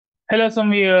Hello,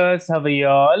 some viewers. How are you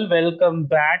all? Welcome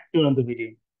back to another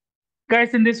video.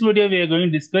 Guys, in this video, we are going to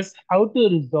discuss how to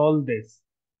resolve this.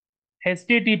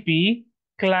 HTTP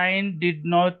client did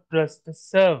not trust the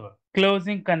server.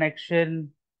 Closing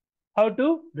connection. How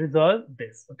to resolve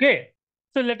this. Okay.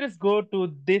 So let us go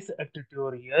to this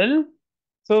tutorial.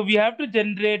 So we have to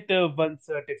generate one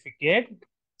certificate.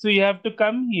 So you have to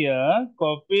come here,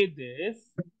 copy this.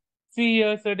 See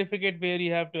here certificate where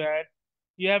you have to add.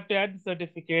 You have to add the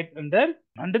certificate under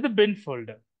the bin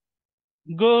folder.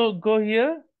 Go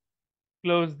here,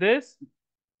 close this,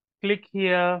 click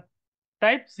here,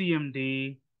 type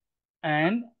CMD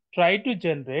and try to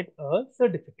generate a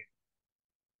certificate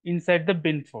inside the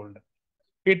bin folder.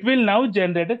 It will now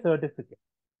generate a certificate.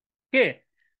 Okay.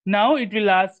 Now it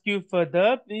will ask you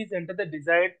further, please enter the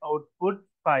desired output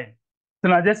file. So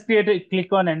now just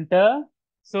click on enter.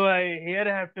 So here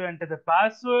I have to enter the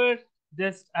password.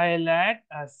 Just I'll add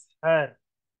as her.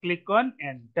 Click on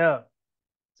enter.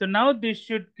 So now this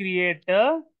should create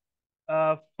a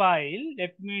file.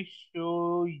 Let me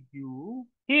show you.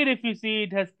 Here if you see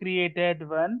it has created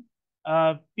one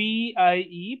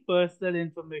PIE personal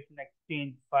information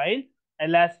exchange file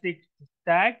elastic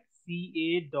stack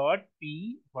ca.p12.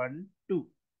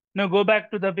 Now go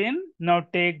back to the bin. Now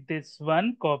take this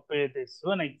one, copy this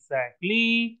one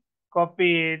exactly,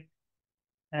 copy it,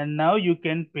 and now you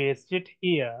can paste it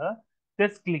here.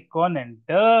 Just click on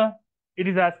enter. It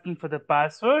is asking for the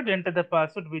password. Enter the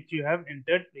password which you have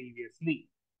entered previously.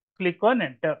 Click on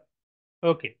enter.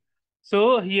 Okay.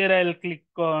 So here I'll click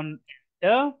on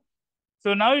enter.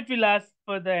 So now it will ask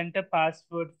for the enter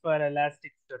password for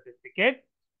Elastic certificate.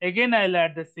 Again, I'll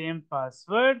add the same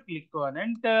password. Click on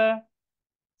enter.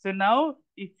 So now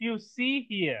if you see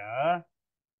here,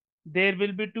 there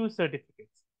will be two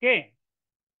certificates. Okay.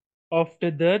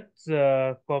 After that,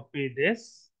 copy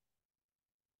this.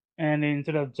 And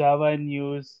instead of Java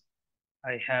news,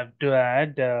 I have to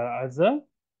add other,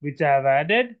 which I have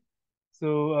added.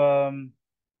 So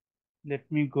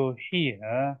let me go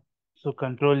here. So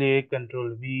Control A,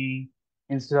 Control V.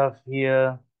 Instead of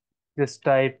here, just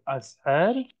type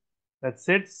Ashar. That's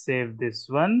it. Save this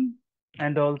one.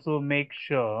 And also make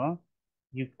sure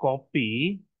you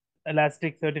copy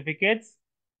Elastic certificates.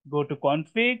 Go to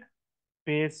config,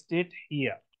 paste it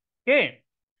here. Okay.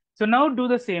 So now do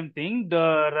the same thing.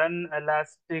 The run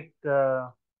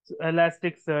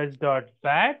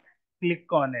elasticsearch.bat. Click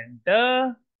on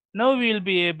enter. Now we will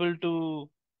be able to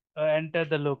enter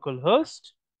the local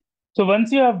host. So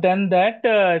once you have done that,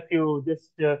 if you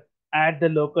just add the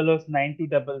localhost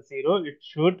 9200, it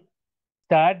should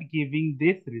start giving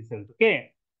this result.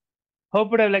 Okay.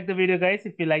 Hope you have liked the video, guys.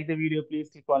 If you like the video, please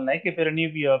click on like. If you're a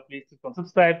new viewer, please click on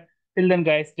subscribe. Till then,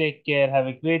 guys, take care. Have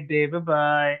a great day. Bye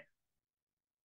bye.